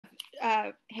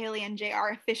Haley and Jay are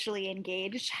officially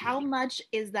engaged. How much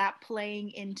is that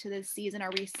playing into this season?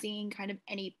 Are we seeing kind of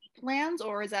any plans,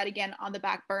 or is that again on the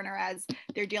back burner as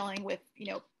they're dealing with,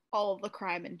 all of the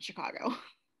crime in Chicago?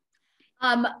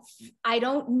 I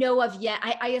don't know of yet.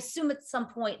 I assume at some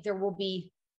point there will be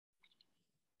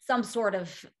some sort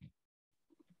of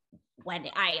when,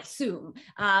 I assume,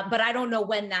 but I don't know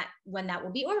when that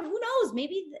will be, or who knows,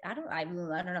 maybe I don't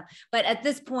know. But at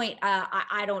this point,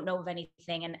 I don't know of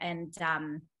anything, and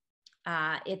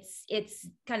it's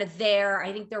kind of there.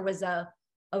 I think there was a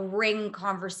ring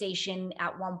conversation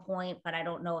at one point, but I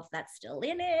don't know if that's still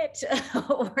in it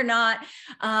or not.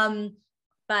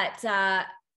 But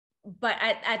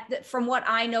from what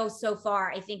I know so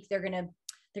far, I think they're gonna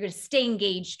stay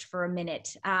engaged for a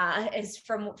minute, is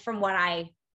from what I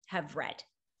have read.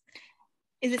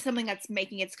 Is it something that's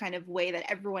making its kind of way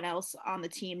that everyone else on the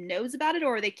team knows about it,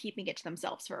 or are they keeping it to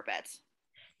themselves for a bit?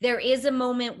 There is a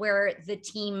moment where the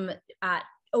team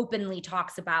openly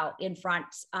talks about in front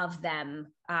of them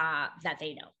that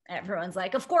they know. Everyone's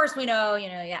like, of course we know,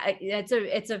 yeah,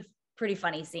 it's a pretty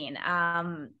funny scene,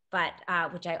 but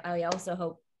which I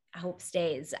also hope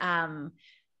stays.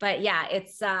 But yeah,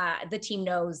 it's the team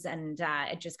knows, and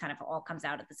it just kind of all comes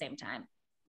out at the same time.